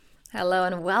Hello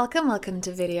and welcome. Welcome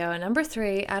to video number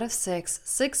 3 out of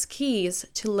 6 keys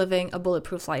to living a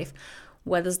bulletproof life.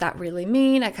 What does that really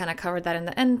mean? I kind of covered that in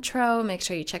the intro. Make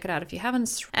sure you check it out if you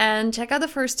haven't. And check out the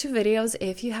first 2 videos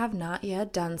if you have not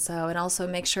yet done so. And also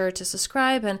make sure to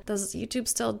subscribe. And does YouTube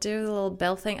still do the little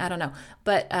bell thing? I don't know.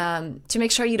 But to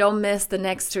make sure you don't miss the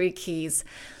next 3 keys.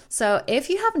 So if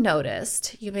you have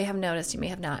noticed, you may have noticed, you may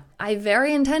have not, I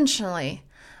very intentionally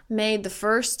made the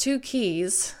first 2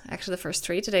 keys, actually the first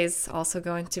 3, today's also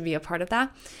going to be a part of that,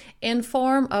 in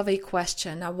form of a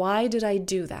question. Now, why did I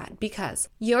do that? Because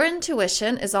your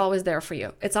intuition is always there for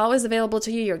you. It's always available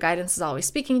to you. Your guidance is always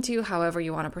speaking to you, however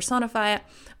you want to personify it.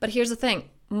 But here's the thing.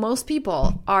 Most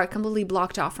people are completely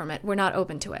blocked off from it. We're not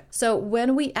open to it. So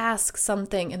when we ask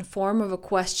something in form of a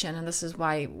question, and this is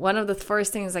why one of the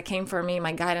first things that came for me,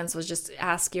 my guidance was just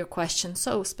ask your question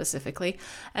so specifically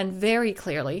and very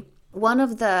clearly. One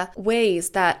of the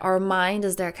ways that our mind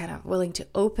is there kind of willing to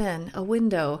open a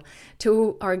window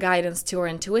to our guidance, to our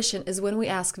intuition, is when we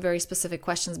ask very specific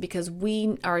questions, because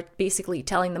we are basically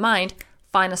telling the mind,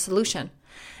 find a solution.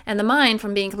 And the mind,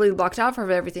 from being completely blocked out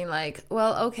from everything, like,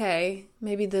 well, okay,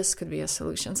 maybe this could be a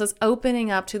solution. So it's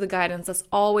opening up to the guidance that's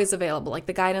always available. Like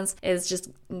the guidance is just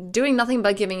doing nothing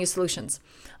but giving you solutions.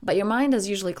 But your mind is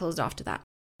usually closed off to that.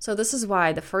 So this is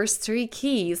why the first 3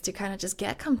 keys to kind of just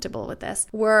get comfortable with this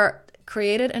were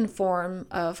created in form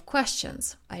of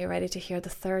questions. Are you ready to hear the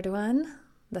third one?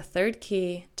 The third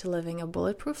key to living a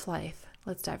bulletproof life.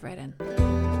 Let's dive right in.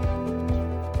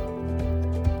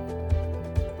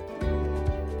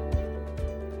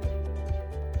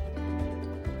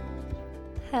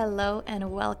 Hello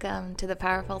and welcome to the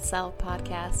Powerful Self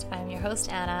Podcast. I'm your host,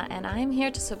 Anna, and I'm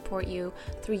here to support you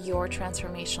through your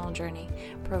transformational journey,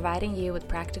 providing you with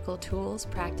practical tools,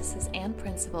 practices, and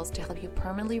principles to help you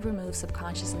permanently remove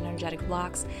subconscious and energetic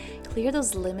blocks, clear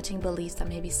those limiting beliefs that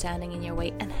may be standing in your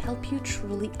way, and help you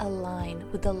truly align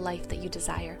with the life that you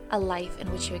desire. A life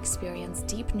in which you experience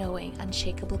deep knowing,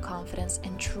 unshakable confidence,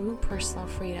 and true personal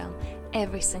freedom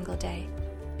every single day,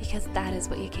 because that is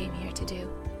what you came here to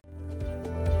do.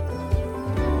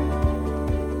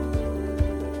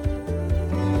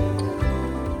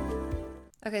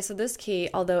 Okay, so this key,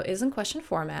 although it is in question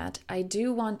format, I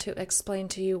do want to explain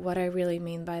to you what I really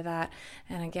mean by that.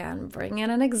 And again, bring in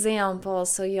an example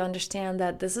so you understand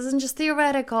that this isn't just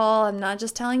theoretical. I'm not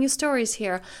just telling you stories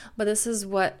here, but this is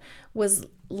what was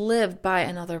lived by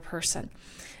another person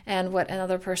and what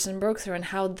another person broke through and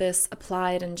how this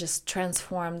applied and just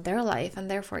transformed their life,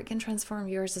 and therefore it can transform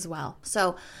yours as well.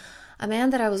 So a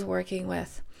man that I was working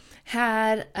with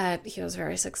he was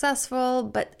very successful,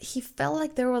 but he felt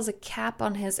like there was a cap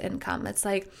on his income. It's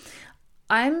like,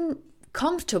 I'm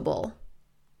comfortable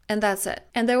and that's it.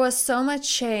 And there was so much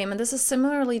shame. And this is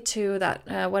similarly to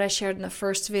that what I shared in the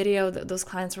first video. Those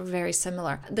clients were very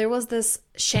similar. There was this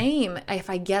shame if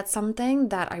I get something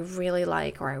that I really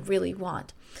like or I really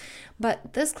want.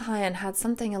 But this client had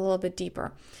something a little bit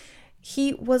deeper.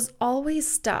 He was always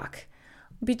stuck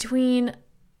between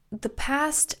the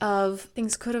past of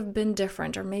things could have been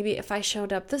different, or maybe if I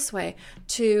showed up this way,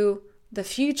 to the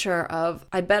future of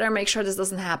I better make sure this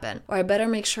doesn't happen, or I better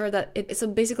make sure that so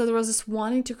basically there was this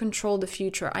wanting to control the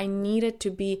future. I need it to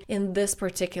be in this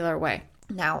particular way.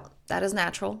 Now, that is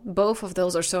natural. Both of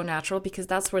those are so natural because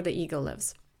that's where the ego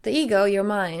lives. The ego, your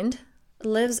mind,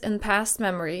 lives in past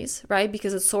memories, right?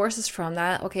 Because it sources from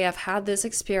that. Okay, I've had this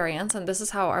experience, and this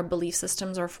is how our belief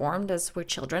systems are formed as we're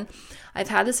children. I've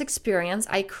had this experience.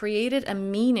 I created a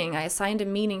meaning. I assigned a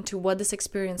meaning to what this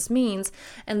experience means,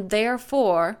 and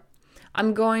therefore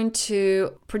I'm going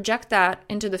to project that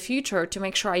into the future to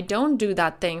make sure I don't do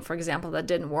that thing, for example, that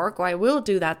didn't work, or I will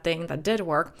do that thing that did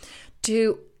work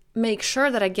to make sure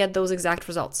that I get those exact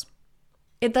results.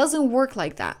 It doesn't work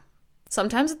like that.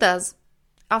 Sometimes it does.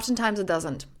 Oftentimes it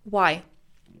doesn't. Why?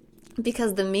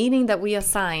 Because the meaning that we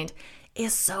assigned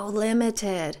is so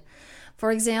limited.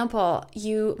 For example,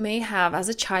 you may have, as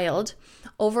a child,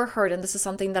 overheard, and this is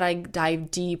something that I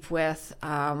dive deep with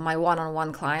my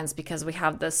one-on-one clients, because we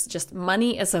have this, just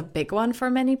money is a big one for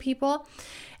many people.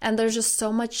 And there's just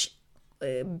so much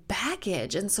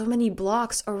baggage and so many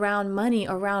blocks around money,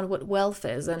 around what wealth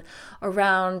is, and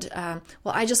around,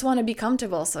 I just want to be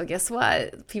comfortable. So guess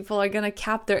what? People are going to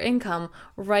cap their income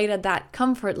right at that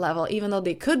comfort level. Even though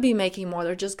they could be making more,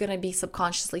 they're just going to be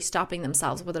subconsciously stopping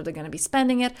themselves, whether they're going to be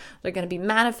spending it, they're going to be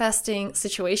manifesting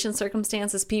situations,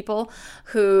 circumstances, people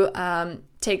who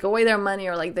take away their money,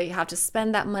 or like they have to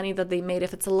spend that money that they made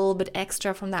if it's a little bit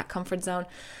extra from that comfort zone.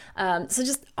 So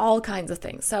just all kinds of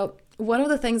things. So one of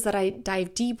the things that I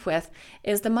dive deep with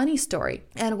is the money story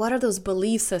and what are those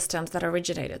belief systems that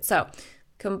originated. So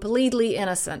completely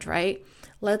innocent, right?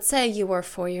 Let's say you were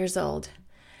 4 years old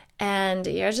and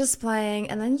you're just playing,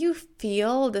 and then you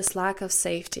feel this lack of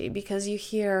safety because you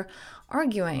hear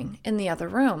arguing in the other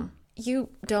room. You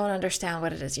don't understand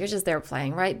what it is. You're just there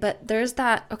playing, right? But there's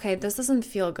that, okay, this doesn't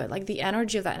feel good. Like the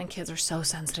energy of that, and kids are so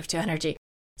sensitive to energy.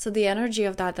 So the energy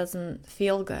of that doesn't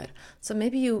feel good. So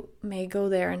maybe you may go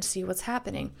there and see what's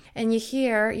happening. And you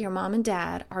hear your mom and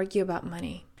dad argue about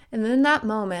money. And then in that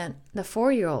moment, the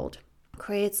 4-year-old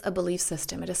creates a belief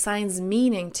system. It assigns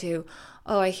meaning to,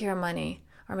 oh, I hear money.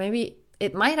 Or maybe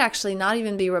it might actually not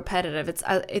even be repetitive.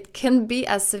 It can be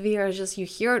as severe as just you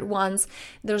hear it once.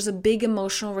 There's a big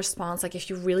emotional response. Like if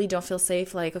you really don't feel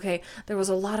safe, like, okay, there was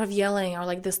a lot of yelling, or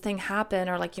like this thing happened,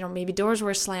 or like, maybe doors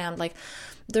were slammed. Like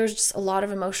there's just a lot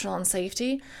of emotional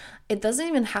unsafety. It doesn't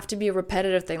even have to be a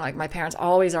repetitive thing. Like my parents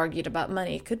always argued about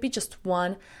money. It could be just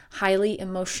one highly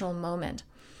emotional moment.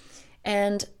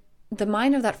 And the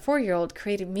mind of that 4-year-old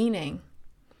created meaning.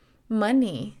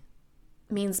 Money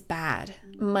means bad.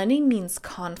 Money means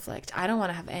conflict. I don't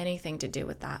want to have anything to do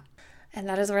with that. And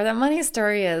that is where the money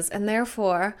story is. And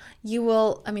therefore, you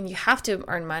have to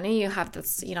earn money. You have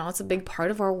this, it's a big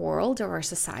part of our world or our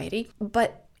society.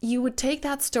 But you would take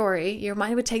that story, your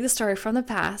mind would take the story from the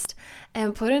past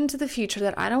and put it into the future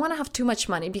that I don't want to have too much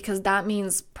money because that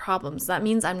means problems. That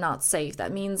means I'm not safe.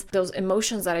 That means those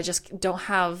emotions that I just don't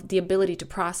have the ability to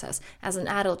process. As an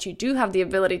adult, you do have the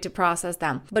ability to process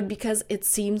them. But because it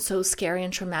seemed so scary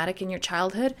and traumatic in your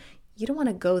childhood, you don't want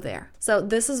to go there. So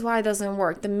this is why it doesn't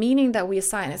work. The meaning that we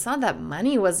assign, it's not that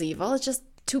money was evil. It's just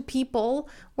two people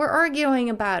were arguing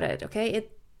about it, okay?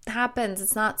 It happens.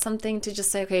 It's not something to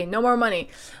just say, okay, no more money.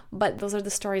 But those are the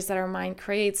stories that our mind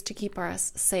creates to keep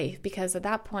us safe, because at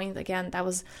that point, again, that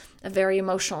was a very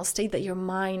emotional state that your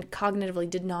mind cognitively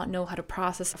did not know how to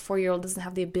process. A 4-year-old doesn't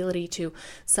have the ability to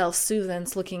self-soothe and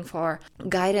is looking for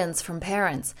guidance from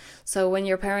parents. So when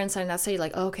your parents are in that state,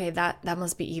 like, okay, that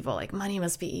must be evil, like money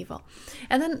must be evil.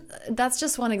 And then that's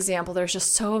just one example. There's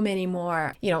just so many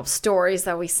more, stories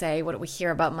that we say, what we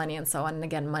hear about money and so on. And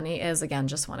again, money is,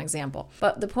 just one example.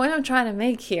 But the point I'm trying to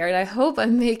make here, and I hope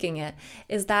I'm making it,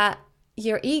 is that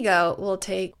your ego will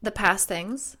take the past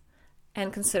things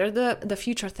and consider the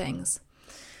future things.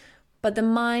 But the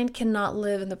mind cannot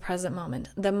live in the present moment.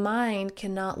 The mind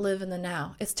cannot live in the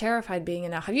now. It's terrified being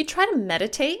in now. Have you tried to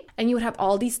meditate and you would have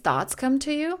all these thoughts come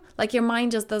to you? Like your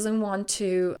mind just doesn't want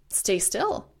to stay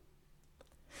still.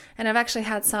 And I've actually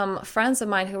had some friends of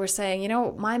mine who were saying,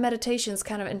 my meditation is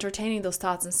kind of entertaining those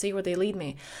thoughts and see where they lead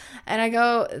me. And I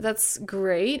go, that's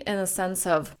great in a sense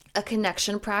of a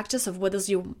connection practice of what does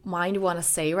your mind want to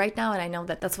say right now. And I know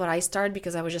that that's what I started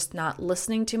because I was just not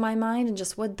listening to my mind and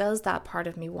just what does that part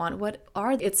of me want? What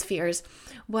are its fears?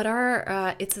 What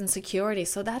are its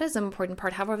insecurities? So that is an important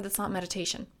part. However, that's not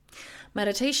meditation.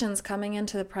 Meditation's coming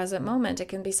into the present moment. It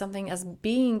can be something as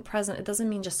being present. It doesn't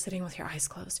mean just sitting with your eyes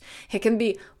closed. It can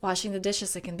be washing the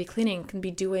dishes. It can be cleaning. It can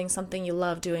be doing something you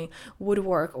love, doing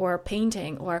woodwork or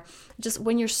painting, or just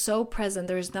when you're so present,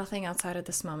 there's nothing outside of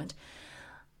this moment.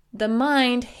 The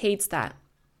mind hates that.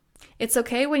 It's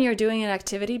okay when you're doing an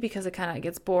activity because it kind of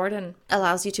gets bored and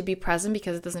allows you to be present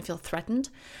because it doesn't feel threatened.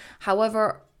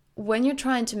 However, when you're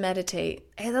trying to meditate,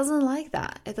 it doesn't like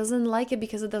that. It doesn't like it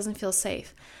because it doesn't feel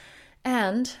safe.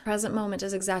 And present moment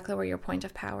is exactly where your point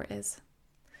of power is.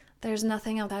 There's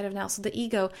nothing outside of now. So the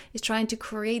ego is trying to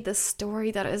create this story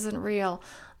that isn't real.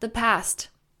 The past,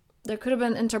 there could have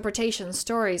been interpretations,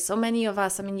 stories. So many of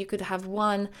us, you could have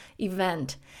one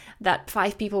event that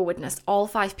 5 people witnessed. All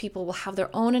 5 people will have their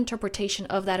own interpretation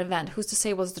of that event. Who's to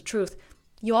say was the truth?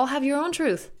 You all have your own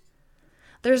truth.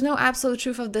 There's no absolute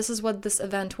truth of this is what this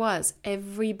event was.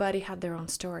 Everybody had their own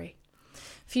story.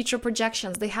 Future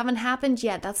projections, they haven't happened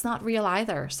yet. That's not real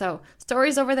either. So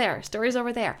stories over there, stories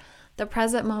over there. The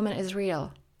present moment is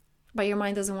real, but your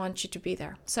mind doesn't want you to be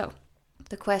there. So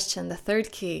the question, the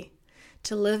third key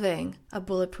to living a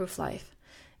bulletproof life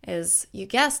is, you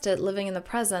guessed it, living in the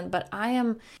present. But I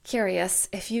am curious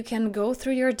if you can go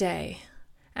through your day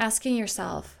asking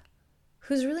yourself,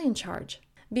 who's really in charge?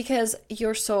 Because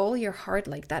your soul, your heart,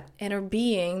 like that inner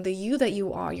being, the you that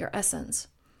you are, your essence,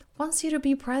 wants you to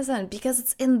be present, because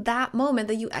it's in that moment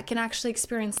that you can actually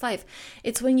experience life.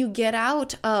 It's when you get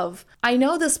out of, I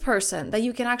know this person, that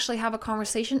you can actually have a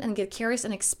conversation and get curious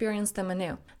and experience them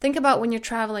anew. Think about when you're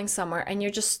traveling somewhere and you're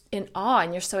just in awe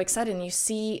and you're so excited and you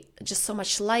see just so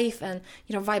much life and,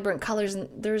 vibrant colors, and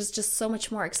there's just so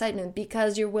much more excitement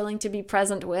because you're willing to be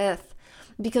present with,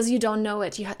 because you don't know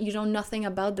it. You know nothing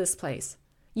about this place.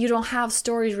 You don't have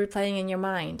stories replaying in your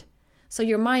mind. So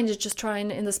your mind is just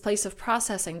trying in this place of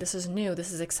processing. This is new.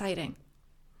 This is exciting.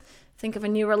 Think of a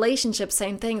new relationship,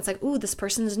 same thing. It's like, ooh, this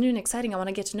person is new and exciting. I want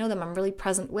to get to know them. I'm really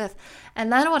present with.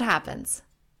 And then what happens?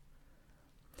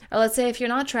 Or let's say if you're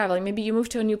not traveling, maybe you move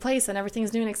to a new place and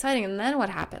everything's new and exciting. And then what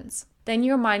happens? Then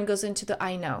your mind goes into the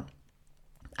I know.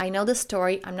 I know this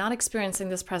story. I'm not experiencing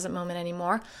this present moment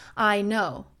anymore. I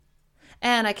know.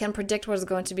 And I can predict what it's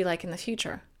going to be like in the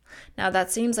future. Now,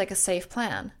 that seems like a safe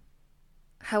plan.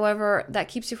 However, that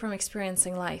keeps you from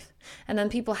experiencing life. And then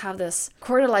people have this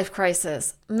quarter-life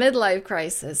crisis, midlife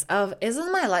crisis of,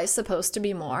 isn't my life supposed to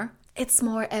be more? It's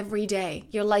more every day.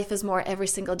 Your life is more every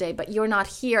single day, but you're not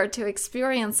here to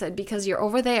experience it because you're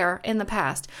over there in the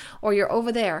past, or you're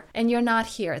over there and you're not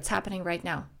here. It's happening right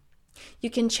now. You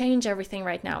can change everything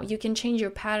right now. You can change your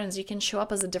patterns. You can show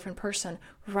up as a different person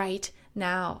right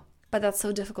now. But that's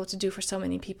so difficult to do for so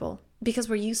many people because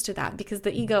we're used to that, because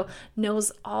the ego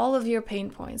knows all of your pain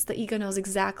points. The ego knows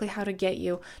exactly how to get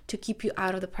you to keep you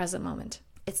out of the present moment.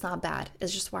 It's not bad.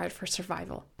 It's just wired for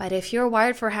survival. But if you're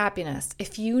wired for happiness,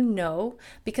 if you know,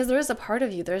 because there is a part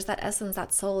of you, there's that essence,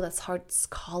 that soul, that's heart's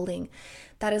calling,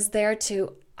 that is there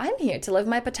to, I'm here to live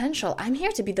my potential. I'm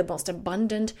here to be the most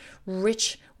abundant,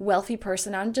 rich, wealthy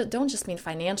person. I don't just mean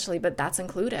financially, but that's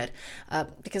included.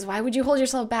 Because why would you hold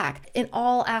yourself back? In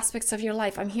all aspects of your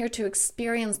life, I'm here to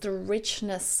experience the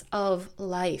richness of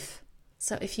life.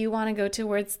 So if you want to go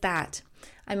towards that,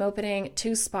 I'm opening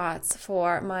 2 spots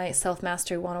for my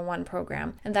Self-Mastery 101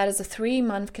 program. And that is a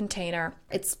 3-month container.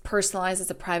 It's personalized. It's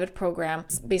a private program.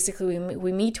 Basically,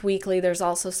 we meet weekly. There's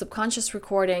also subconscious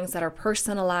recordings that are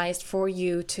personalized for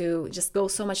you to just go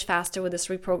so much faster with this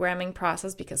reprogramming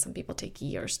process, because some people take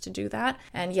years to do that.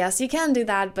 And yes, you can do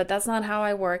that, but that's not how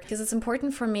I work, because it's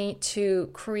important for me to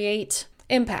create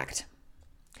impact.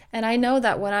 And I know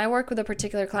that when I work with a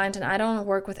particular client, and I don't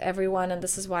work with everyone, and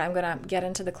this is why I'm going to get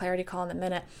into the clarity call in a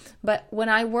minute, but when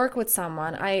I work with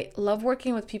someone, I love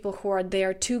working with people who are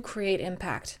there to create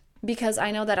impact. Because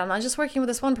I know that I'm not just working with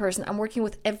this one person, I'm working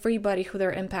with everybody who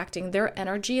they're impacting. Their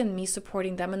energy and me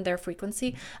supporting them and their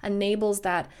frequency enables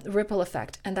that ripple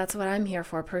effect. And that's what I'm here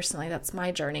for personally. That's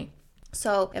my journey.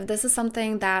 So if this is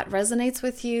something that resonates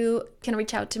with you, you can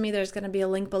reach out to me. There's going to be a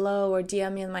link below, or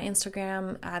DM me on my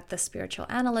Instagram at The Spiritual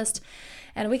Analyst,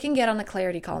 and we can get on a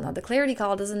clarity call. Now, the clarity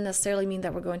call doesn't necessarily mean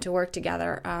that we're going to work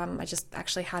together. I just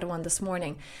actually had one this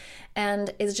morning.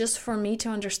 And it's just for me to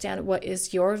understand what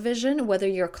is your vision, whether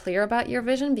you're clear about your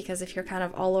vision, because if you're kind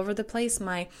of all over the place,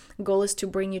 my goal is to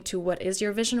bring you to what is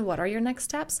your vision, what are your next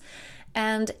steps.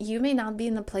 And you may not be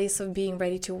in the place of being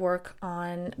ready to work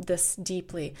on this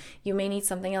deeply. You may need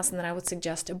something else, and then I would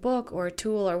suggest a book or a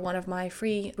tool or one of my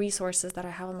free resources that I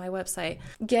have on my website.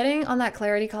 Getting on that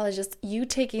clarity call is just you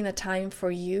taking the time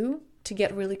for you to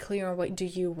get really clear on what do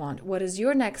you want. What is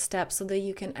your next step, so that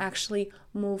you can actually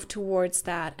move towards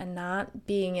that and not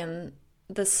being in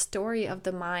the story of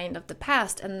the mind of the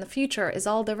past, and the future is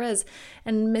all there is,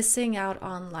 and missing out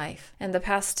on life. And the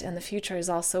past and the future is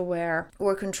also where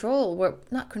we're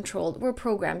we're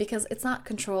programmed, because it's not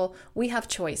control. We have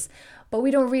choice, but we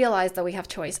don't realize that we have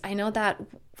choice. I know that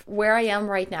where I am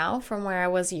right now from where I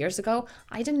was years ago,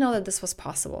 I didn't know that this was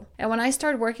possible. And when I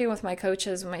started working with my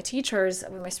coaches, with my teachers,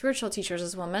 with my spiritual teachers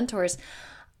as well, mentors,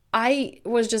 I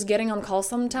was just getting on calls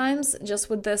sometimes just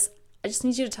with this, I just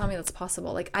need you to tell me that's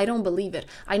possible. Like, I don't believe it.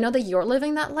 I know that you're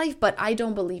living that life, but I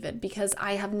don't believe it, because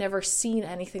I have never seen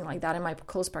anything like that in my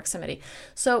close proximity.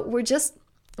 So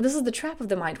this is the trap of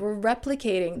the mind. We're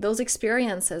replicating those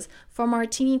experiences from our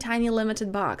teeny tiny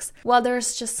limited box. While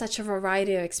there's just such a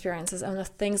variety of experiences and of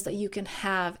things that you can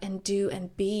have and do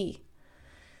and be.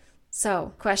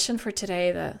 So, question for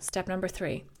today, the step number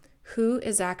 3. Who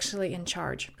is actually in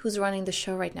charge? Who's running the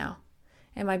show right now?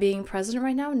 Am I being present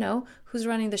right now? No. Who's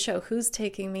running the show? Who's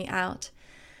taking me out?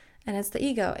 And it's the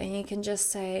ego. And you can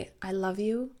just say, I love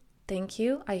you. Thank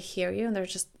you. I hear you. And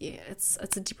it's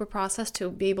a deeper process to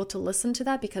be able to listen to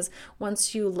that, because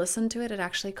once you listen to it, it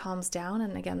actually calms down.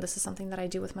 And again, this is something that I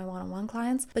do with my one-on-one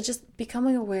clients, but just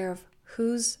becoming aware of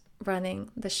who's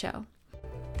running the show.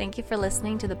 Thank you for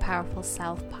listening to the Powerful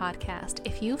Self podcast.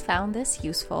 If you found this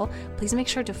useful, please make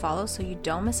sure to follow so you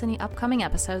don't miss any upcoming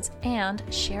episodes, and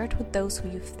share it with those who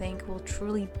you think will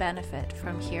truly benefit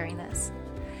from hearing this.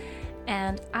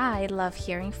 And I love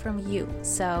hearing from you.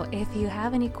 So if you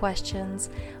have any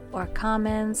questions or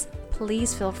comments,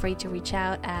 please feel free to reach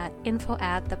out at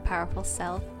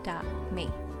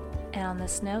info@thepowerfulself.me. And on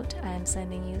this note, I am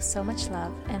sending you so much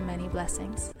love and many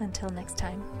blessings. Until next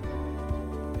time.